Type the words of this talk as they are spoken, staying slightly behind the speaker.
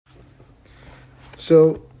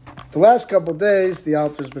So the last couple of days, the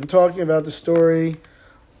author's been talking about the story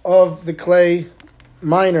of the clay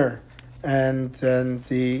miner. And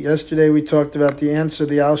yesterday we talked about the answer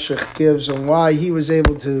the Alshich gives on why he was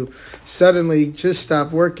able to suddenly just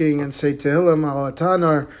stop working and say Tehillim al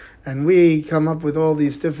Atanar, and we come up with all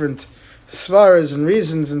these different svaras and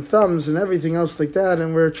reasons and thumbs and everything else like that,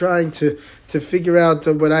 and we're trying to figure out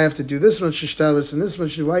what I have to do this much shtalis and this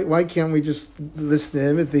much. Why can't we just listen to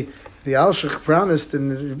him? The Alshich promised, and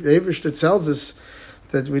the Eibishter tells us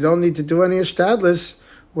that we don't need to do any shtadlis.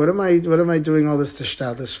 What am I doing all this to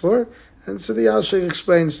shtadlis for? And so the Alshich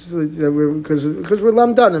explains that because we're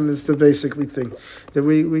lamdanim is the basically thing, that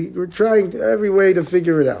we're trying every way to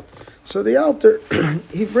figure it out. So the Alter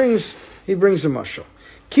he brings a mashal.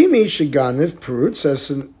 Kimi sheganiv perut says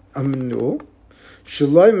a menu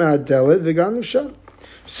shaloi ma'adelet v'ganiv sham.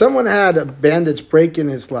 Someone had a bandits break in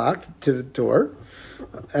his lock to the door,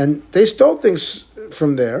 and they stole things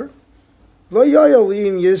from there. Lo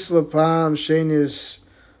yoyolim yislapam shenis.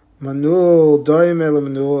 We're not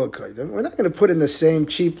going to put in the same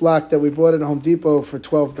cheap lock that we bought at Home Depot for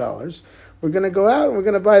 $12. We're going to go out and we're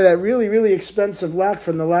going to buy that really, really expensive lock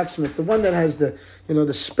from the locksmith, the one that has the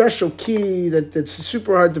special key that's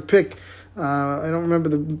super hard to pick. I don't remember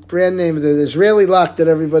the brand name of the Israeli lock that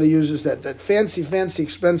everybody uses, that fancy,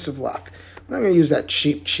 expensive lock. We're not going to use that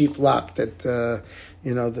cheap lock that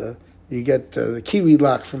you get the Kiwi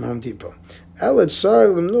lock from Home Depot.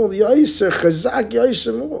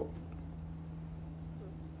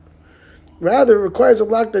 Rather, it requires a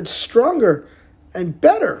lock that's stronger and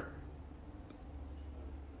better.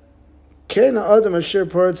 Kena Adam Asher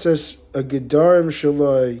Parat says a gedarim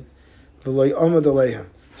shaloi v'loy amad aleihem.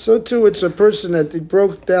 So too, it's a person that he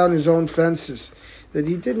broke down his own fences, that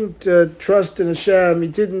he didn't trust in Hashem, he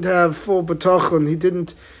didn't have full batachon,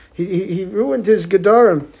 he ruined his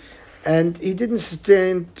gedarim. And he didn't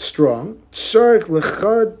stand strong.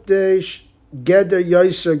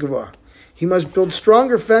 He must build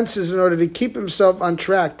stronger fences in order to keep himself on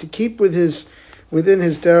track, to keep within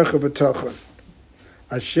his derech b'tachon.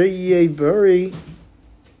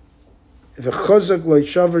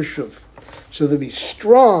 So to be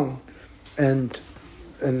strong and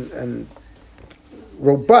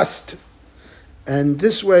robust, and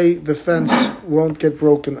this way the fence won't get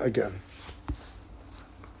broken again.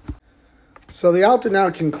 So the Alter now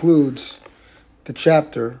concludes the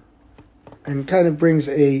chapter and kind of brings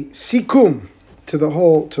a sikum to the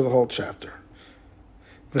whole chapter.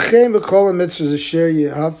 The same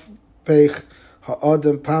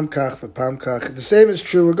is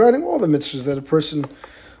true regarding all the mitzvahs, that a person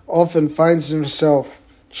often finds himself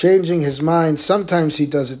changing his mind. Sometimes he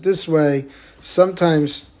does it this way,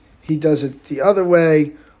 sometimes he does it the other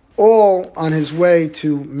way, all on his way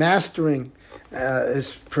to mastering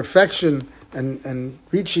his perfection and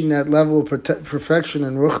reaching that level of perfection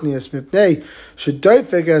and ruchnias mipnei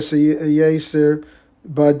shedayfek as a yeser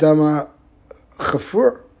ba'adama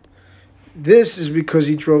chafur. This is because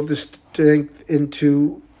he drove the stake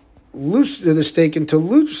into loose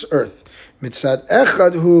earth. Mitzad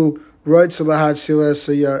echad hu roitz lahad silas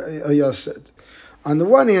yased. On the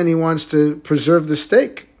one hand, he wants to preserve the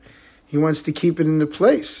stake. He wants to keep it in the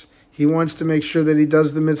place. He wants to make sure that he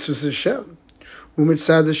does the mitzvahs of Hashem. On the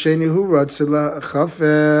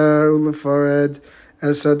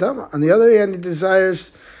other hand, he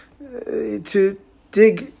desires to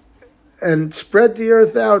dig and spread the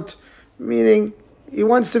earth out, meaning he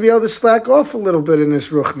wants to be able to slack off a little bit in his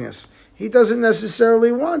ruchnias. He doesn't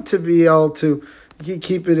necessarily want to be able to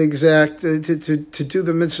keep it exact, to do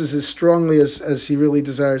the mitzvahs as strongly as he really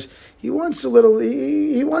desires. He wants a little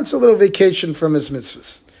vacation from his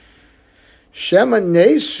mitzvahs. Shema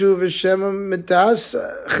nesu v'shema midas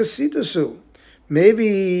chasidusu.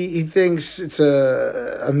 Maybe he thinks it's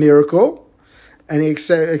a miracle, and he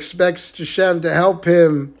expects Hashem to help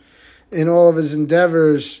him in all of his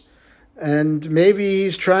endeavors, and maybe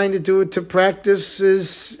he's trying to do it to practice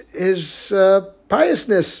his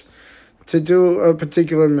piousness, to do a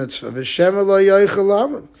particular mitzvah. V'shema lo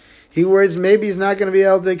yoichel. He worries maybe he's not going to be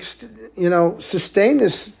able to, sustain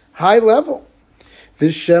this high level.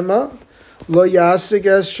 V'shema lo yasig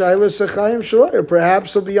as shaylas achayim shloyer.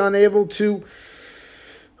 Perhaps he'll be unable to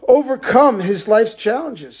overcome his life's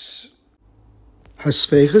challenges.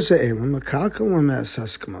 Hasfeiches ha'elam makakal lames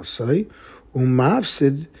haskamasai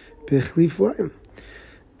umafsid b'chlif.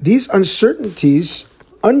 These uncertainties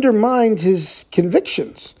undermine his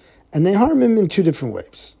convictions, and they harm him in two different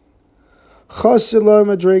ways.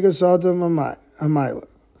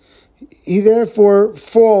 He therefore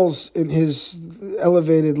falls in his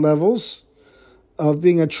elevated levels of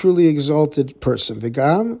being a truly exalted person.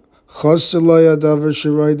 V'gam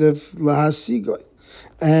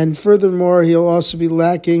And furthermore, he'll also be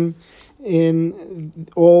lacking in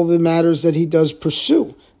all the matters that he does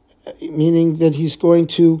pursue, meaning that he's going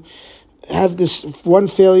to have this one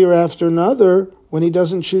failure after another when he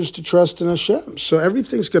doesn't choose to trust in Hashem. So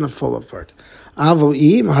everything's going to fall apart. But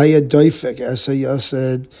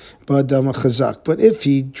if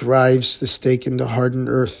he drives the stake into hardened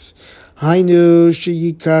earth, which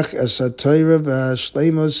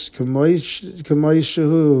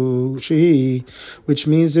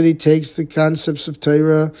means that he takes the concepts of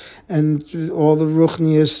Torah and all the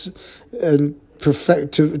ruchnius and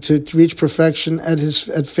to reach perfection at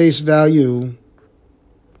face value.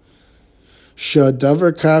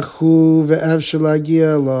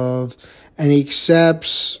 And he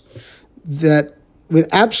accepts that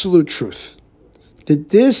with absolute truth, that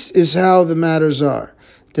this is how the matters are,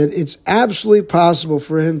 that it's absolutely possible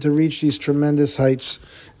for him to reach these tremendous heights,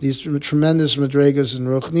 these tremendous madregas and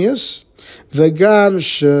ruchnias. V'gam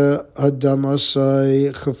she'adam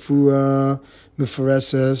asay chafura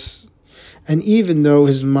mefareses. And even though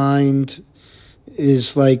his mind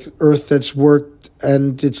is like earth that's worked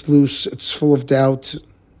and it's loose, it's full of doubt,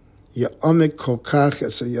 ya'amik kol kach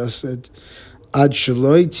as yased ad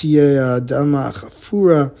sheloi tiyeh adama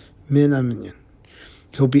chafura min aminyan.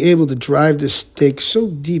 He'll be able to drive this stake so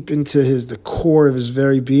deep into the core of his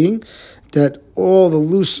very being that all the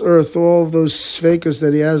loose earth, all of those sfekas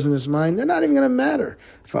that he has in his mind, they're not even going to matter.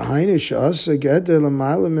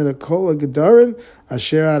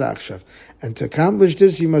 And to accomplish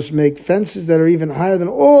this, he must make fences that are even higher than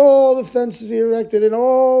all the fences he erected in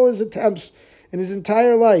all his attempts in his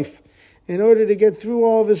entire life, in order to get through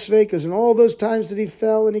all of his svekas and all those times that he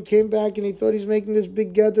fell and he came back and he thought he's making this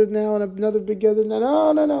big gather now and another big gather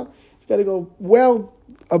now. No. He's got to go well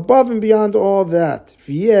above and beyond all that.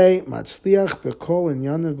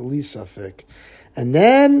 And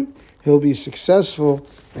then he'll be successful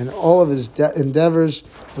in all of his endeavors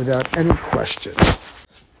without any question.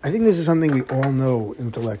 I think this is something we all know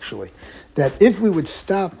intellectually, that if we would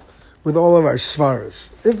stop with all of our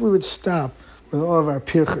svaras, if we would stop with all of our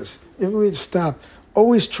pirchas, if we would stop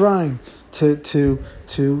always trying to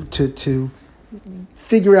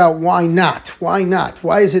figure out why not, why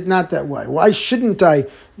is it not that way, why shouldn't I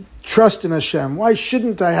trust in Hashem, why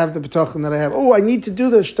shouldn't I have the bitachon that I have, I need to do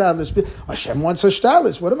the shtadlis, Hashem wants a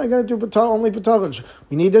shtadlis, what am I going to do only bitachon,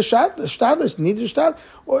 we need the shtadlis, need the shtadlis,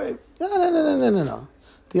 no.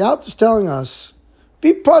 The Alter is telling us,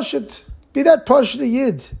 be pashut, be that pashut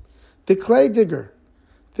yid, the clay digger.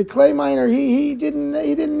 The clay miner, he didn't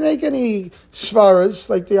make any svaras,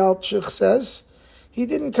 like the Alter says. He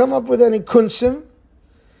didn't come up with any kunsim.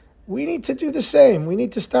 We need to do the same. We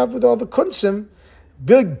need to stop with all the kunsim,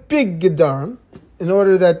 big gedarim, in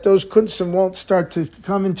order that those kunsim won't start to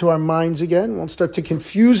come into our minds again, won't start to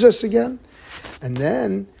confuse us again. And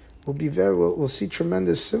then we'll see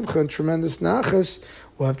tremendous simcha and tremendous nachas.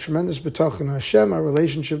 We'll have tremendous bitachon Hashem, our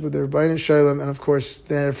relationship with the Rebbeinu Shalom, and of course,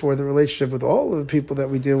 therefore, the relationship with all of the people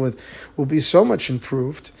that we deal with will be so much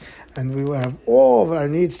improved, and we will have all of our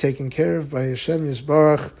needs taken care of by Hashem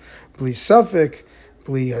Yisbarach, bli safek,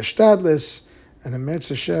 bli hashtadlis, and in Eretz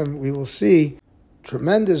Hashem, we will see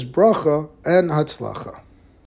tremendous bracha and hatzlacha.